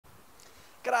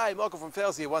G'day, Michael from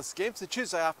Fowles here once again for the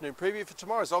Tuesday afternoon preview for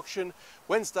tomorrow's auction,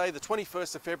 Wednesday the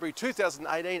 21st of February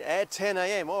 2018 at 10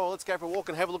 AM. Oh, let's go for a walk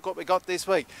and have a look what we got this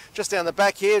week. Just down the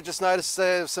back here, just noticed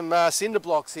some cinder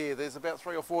blocks here. There's about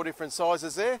 3 or 4 different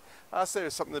sizes there. So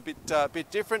there's something a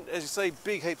bit different. As you see,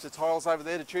 big heaps of tiles over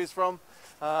there to choose from.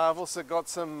 I've also got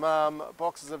some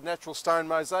boxes of natural stone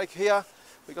mosaic here.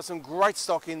 We've got some great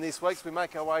stock in this week, so we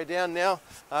make our way down now.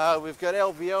 We've got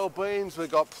LVL beams, we've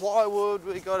got plywood,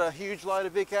 we've got a huge load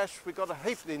of Vic Ash, we've got a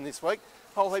heap in this week.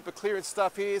 Whole heap of clearance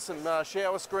stuff here, some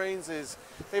shower screens, there's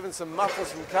even some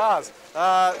mufflers from cars.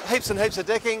 Heaps and heaps of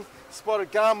decking.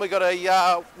 Spotted gum, we've got a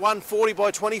 140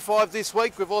 by 25 this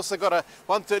week. We've also got a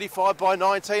 135 by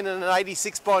 19 and an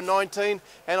 86 by 19.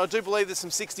 And I do believe there's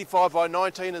some 65 by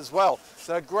 19 as well.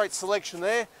 So great selection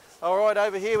there. All right,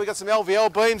 over here we've got some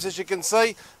LVL beams, as you can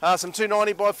see, some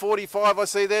 290 by 45 I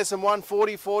see there, some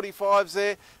 140 45s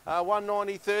there,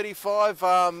 190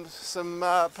 35, some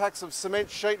packs of cement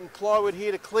sheet and plywood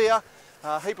here to clear,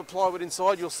 a heap of plywood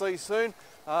inside you'll see soon,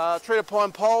 treated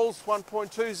pine poles,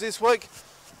 1.2s this week.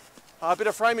 A bit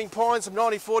of framing pine, some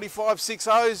 90 45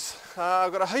 6.0s.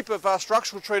 I've got a heap of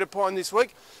structural treated pine this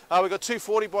week. We've got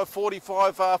 240 by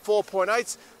 45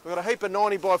 4.8s. We've got a heap of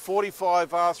 90 by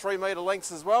 45 3 metre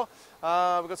lengths as well.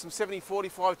 We've got some 70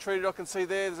 45 treated I can see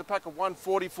there. There's a pack of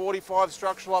 140 45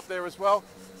 structural up there as well.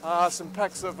 Some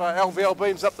packs of LVL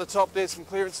beams up the top there, some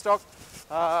clearance stock.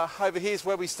 Over here's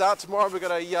where we start tomorrow. We've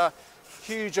got a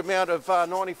huge amount of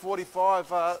 9045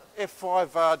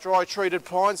 F5 dry treated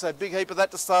pine, so a big heap of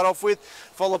that to start off with,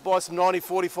 followed by some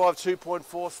 9045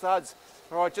 2.4 studs.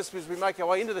 Alright, just as we make our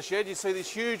way into the shed, you see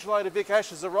this huge load of Vic Ash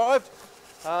has arrived.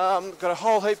 Got a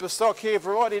whole heap of stock here,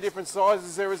 variety of different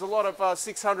sizes. There is a lot of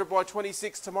 600 by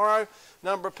 26 tomorrow,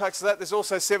 number of packs of that. There's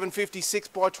also 756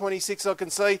 by 26 I can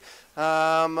see.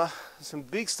 Some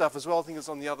big stuff as well, I think it's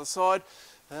on the other side.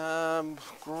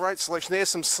 Great selection there,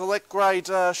 some select grade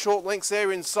short lengths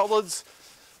there in solids.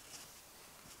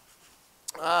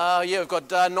 Yeah, we've got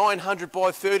 900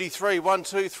 by 33, 1,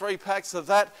 2, 3 packs of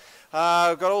that.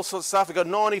 We've got all sorts of stuff. We've got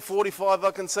 90 45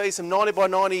 I can see, some 90 by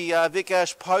 90 Vic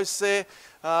Ash posts there.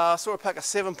 I saw a pack of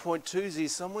 7.2s here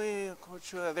somewhere, I'm quite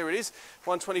sure, there it is,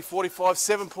 120 45,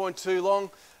 7.2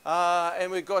 long. And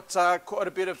we've got quite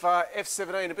a bit of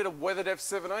F17, a bit of weathered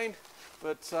F17.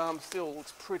 But still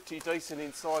looks pretty decent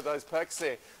inside those packs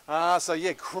there. So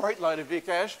yeah, great load of Vic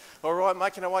Ash. All right,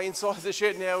 making our way inside the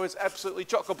shed now is absolutely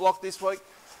chock-a-block this week.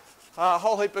 A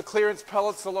whole heap of clearance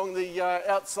pallets along the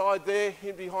outside there.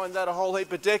 In behind that, a whole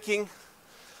heap of decking.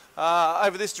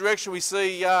 Over this direction, we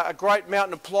see a great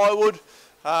mountain of plywood.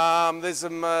 There's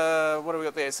some, what do we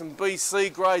got there? Some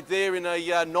BC grade there in a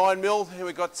 9mm. Here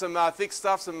we've got some thick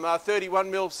stuff, some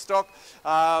 31mm stock,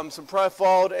 some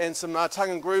profiled and some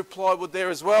tongue and groove plywood there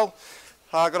as well.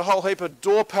 Got a whole heap of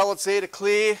door pallets there to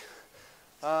clear.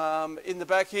 In the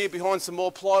back here, behind some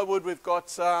more plywood, we've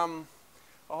got a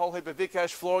whole heap of Vic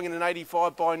Ash flooring in an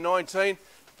 85 by 19. A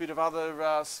bit of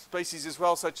other species as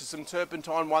well, such as some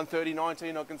turpentine 130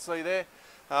 19 I can see there.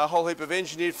 A whole heap of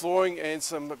engineered flooring and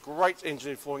some great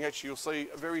engineered flooring, actually you'll see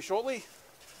very shortly.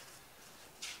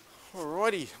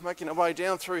 Alrighty, making our way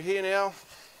down through here now.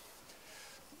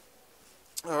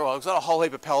 Alright, we've got a whole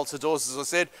heap of pallets of doors, as I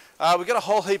said. We've got a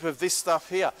whole heap of this stuff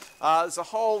here. There's a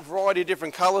whole variety of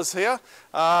different colours here.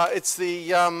 It's the,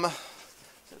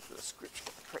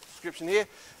 correct description here,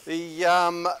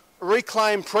 the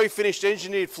reclaimed pre-finished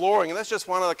engineered flooring, and that's just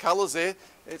one of the colours there.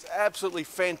 It's absolutely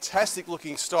fantastic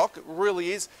looking stock, it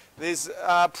really is. There's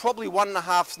probably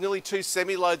 1.5, nearly 2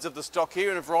 semi-loads of the stock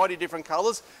here in a variety of different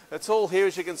colours. It's all here,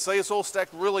 as you can see, it's all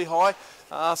stacked really high.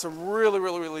 Some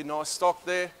really nice stock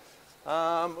there.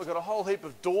 We've got a whole heap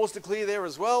of doors to clear there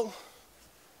as well.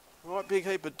 Right, big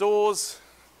heap of doors.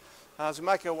 As we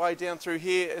make our way down through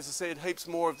here, as I said, heaps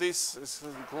more of this. There's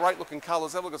some great looking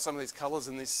colours. Have a look at some of these colours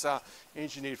in this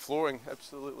engineered flooring.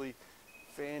 Absolutely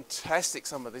fantastic,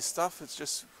 some of this stuff. It's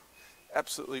just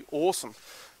absolutely awesome.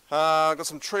 Got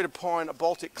some treated pine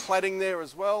Baltic cladding there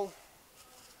as well.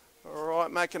 Alright,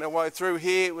 making our way through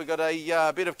here. We've got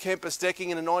a bit of campus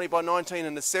decking in a 90 by 19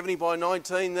 and a 70 by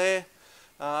 19 there.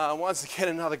 Once again,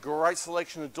 another great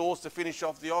selection of doors to finish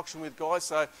off the auction with, guys.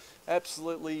 So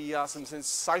absolutely some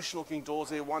sensational looking doors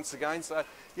here once again. So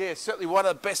yeah, certainly one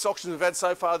of the best auctions we've had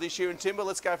so far this year in timber.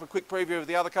 Let's go for a quick preview of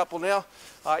the other couple now.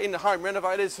 In the home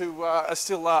renovators, who are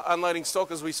still unloading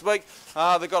stock as we speak.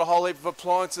 They've got a whole heap of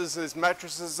appliances. There's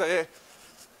mattresses there,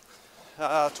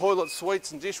 toilet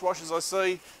suites and dishwashers I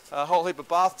see, a whole heap of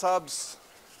bathtubs.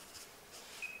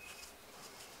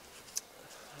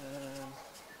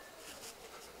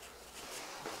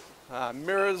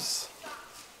 Mirrors,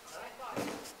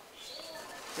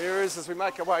 Here is as we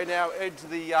make our way now into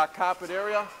the carpet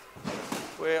area,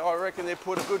 where I reckon they've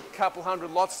put a good couple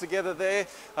hundred lots together there.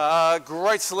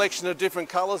 Great selection of different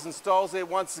colours and styles there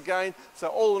once again. So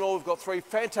all in all, we've got 3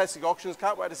 fantastic auctions.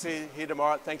 Can't wait to see you here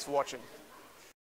tomorrow. Thanks for watching.